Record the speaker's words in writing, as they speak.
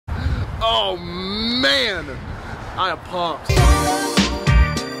Oh man, I am pumped. Hey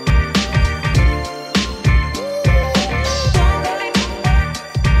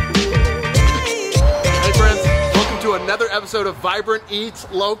friends, welcome to another episode of Vibrant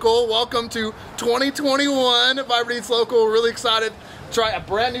Eats Local. Welcome to 2021, Vibrant Eats Local. Really excited to try a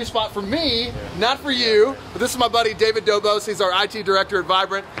brand new spot for me, not for you, but this is my buddy David Dobos. He's our IT director at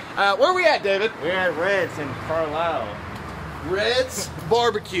Vibrant. Where are we at, David? We're at Red's in Carlisle. Red's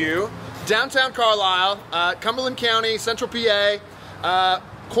BBQ, downtown Carlisle, Cumberland County, Central PA,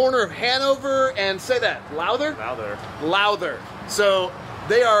 corner of Hanover and say that, Lowther? Lowther. So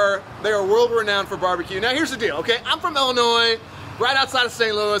they are world renowned for barbecue. Now here's the deal, okay? I'm from Illinois, right outside of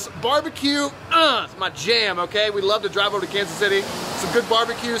St. Louis. Barbecue, it's my jam, okay? We love to drive over to Kansas City, some good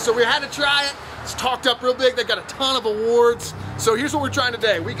barbecue, so we had to try it. It's talked up real big. They got a ton of awards. So here's what we're trying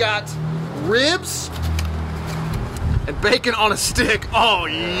today. We got ribs and bacon on a stick. Oh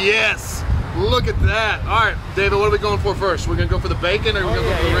yes, look at that. All right, David, what are we going for first? We're gonna go for the bacon, or we're gonna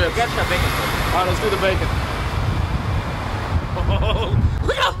go for the ribs? We got the bacon first. All right, let's do the bacon. Oh,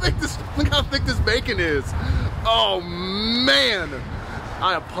 look how thick this bacon is. Oh man,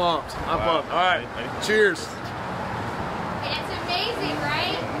 I am pumped. I'm pumped. All right, cheers. It's amazing,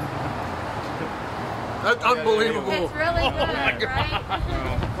 right? That's unbelievable. It's really good, right?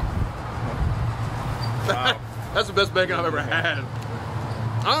 Wow. That's the best bacon I've ever had.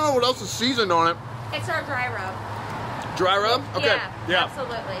 I don't know what else is seasoned on it. It's our dry rub. Dry rub? Okay. Yeah,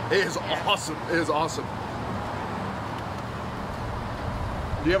 absolutely. It is awesome. It is awesome.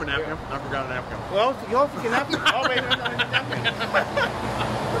 Do you have a napkin? I forgot a napkin. Well, you also can napkin. Oh, wait, no, napkin.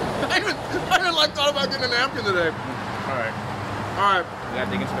 I even thought about getting a napkin today. All right. All right. We got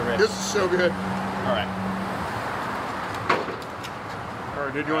to dig into the ribs. This is so good. All right. All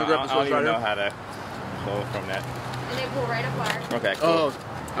right, dude, you want to grab this one? I don't even know how to pull from that. And they pull right apart. Okay, cool. Oh,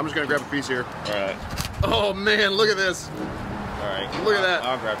 I'm just going to grab a piece here. All right. Oh, man, look at this. All right. Look at that.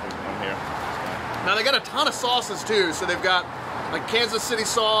 I'll grab one here. Now, they got a ton of sauces, too. So they've got, like, Kansas City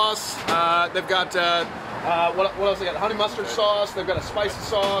sauce. They've got, what else they got? Honey mustard sauce. They've got a spicy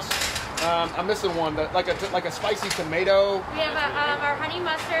sauce. I'm missing one, like a spicy tomato. We have our honey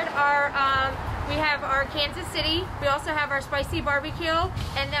mustard, we have our Kansas City, we also have our spicy barbecue,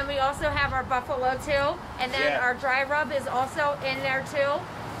 and then we also have our buffalo too, and then our dry rub is also in there too,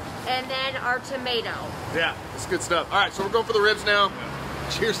 and then our tomato. Yeah, it's good stuff. All right, so we're going for the ribs now. Yeah.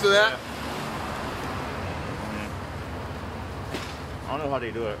 Cheers to that. Yeah. I don't know how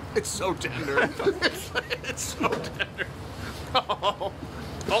they do it. It's so tender. it's so tender. Oh.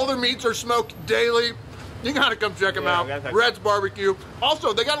 All their meats are smoked daily. You gotta come check them out. Red's BBQ.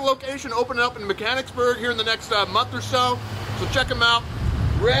 Also, they got a location opening up in Mechanicsburg here in the next month or so. So check them out.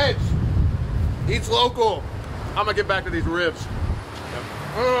 Red's Eats Local. I'm gonna get back to these ribs.